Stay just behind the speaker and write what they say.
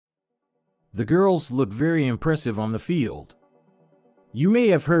The girls look very impressive on the field. You may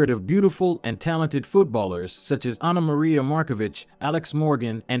have heard of beautiful and talented footballers such as Ana Maria Markovic,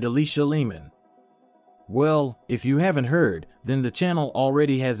 Morgan and Alicia Lehmann. Well, if you haven't heard, then the channel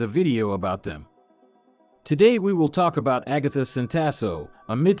already has a video about them. Today we will talk about Agatha Centasso,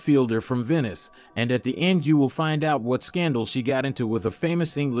 a midfielder from Venice, and at the end you will find out what scandal she got into with a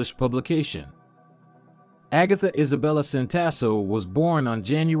famous English publication. Agatha Isabella Centasso was born on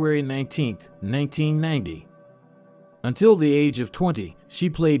January 19, 1990. Until the age of 20, she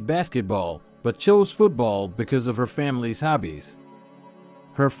played basketball, but chose football because of her family's hobbies.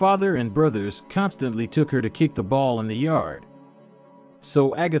 Her father and brothers constantly took her to kick the ball in the yard.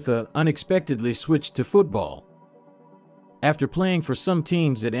 So Agatha unexpectedly switched to football. After playing for some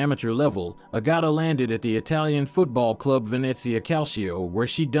teams at amateur level, Agata landed at the Italian football club Venezia Calcio, where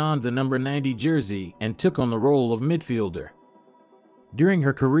she donned the number 90 jersey and took on the role of midfielder. During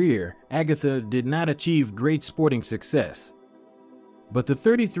her career, Agatha did not achieve great sporting success. But the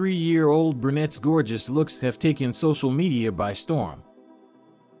 33-year-old brunette's gorgeous looks have taken social media by storm.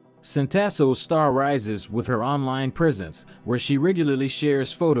 Centasso's star rises with her online presence, where she regularly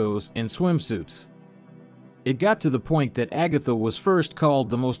shares photos in swimsuits. It got to the point that Agatha was first called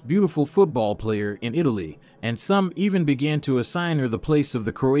the most beautiful football player in Italy, and some even began to assign her the place of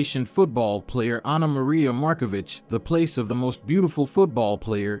the Croatian football player Ana Maria Markovic, the place of the most beautiful football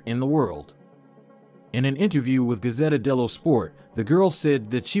player in the world. In an interview with Gazzetta dello Sport, the girl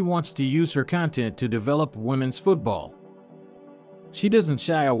said that she wants to use her content to develop women's football. She doesn't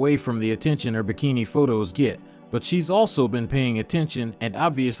shy away from the attention her bikini photos get, but she's also been paying attention and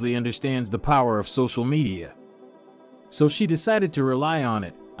obviously understands the power of social media. So she decided to rely on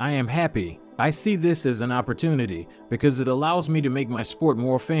it. I am happy. I see this as an opportunity because it allows me to make my sport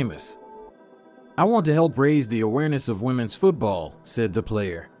more famous. I want to help raise the awareness of women's football, said the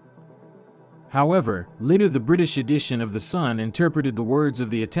player. However, later the British edition of The Sun interpreted the words of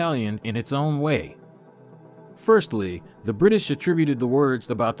the Italian in its own way. Firstly, the British attributed the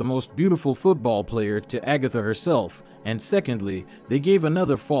words about the most beautiful football player to Agatha herself, and secondly, they gave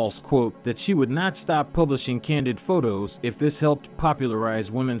another false quote that she would not stop publishing candid photos if this helped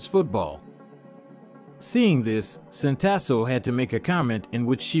popularize women's football. Seeing this, Centasso had to make a comment in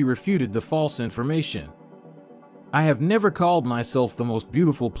which she refuted the false information. I have never called myself the most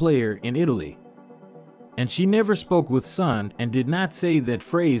beautiful player in Italy. And she never spoke with Sun and did not say that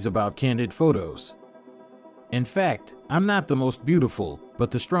phrase about candid photos. In fact, I'm not the most beautiful,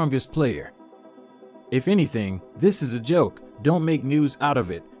 but the strongest player. If anything, this is a joke, don't make news out of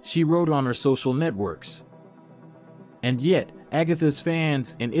it, she wrote on her social networks. And yet, Agatha's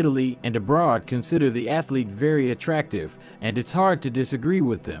fans in Italy and abroad consider the athlete very attractive, and it's hard to disagree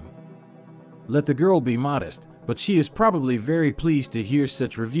with them. Let the girl be modest, but she is probably very pleased to hear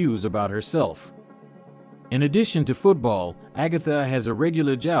such reviews about herself. In addition to football, Agatha has a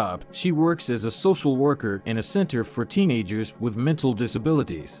regular job. She works as a social worker in a center for teenagers with mental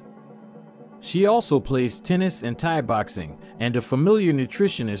disabilities. She also plays tennis and Thai boxing, and a familiar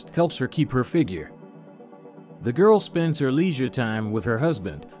nutritionist helps her keep her figure. The girl spends her leisure time with her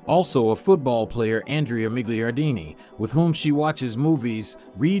husband, also a football player Andrea Migliardini, with whom she watches movies,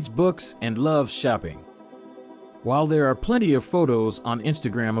 reads books, and loves shopping. While there are plenty of photos on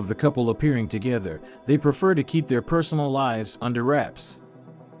Instagram of the couple appearing together, they prefer to keep their personal lives under wraps.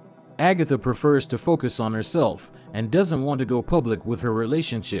 Agatha prefers to focus on herself and doesn't want to go public with her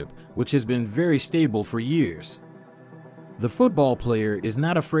relationship, which has been very stable for years. The football player is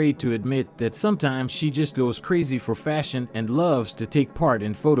not afraid to admit that sometimes she just goes crazy for fashion and loves to take part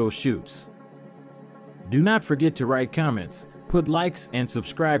in photo shoots. Do not forget to write comments, put likes and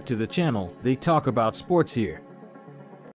subscribe to the channel. They talk about sports here.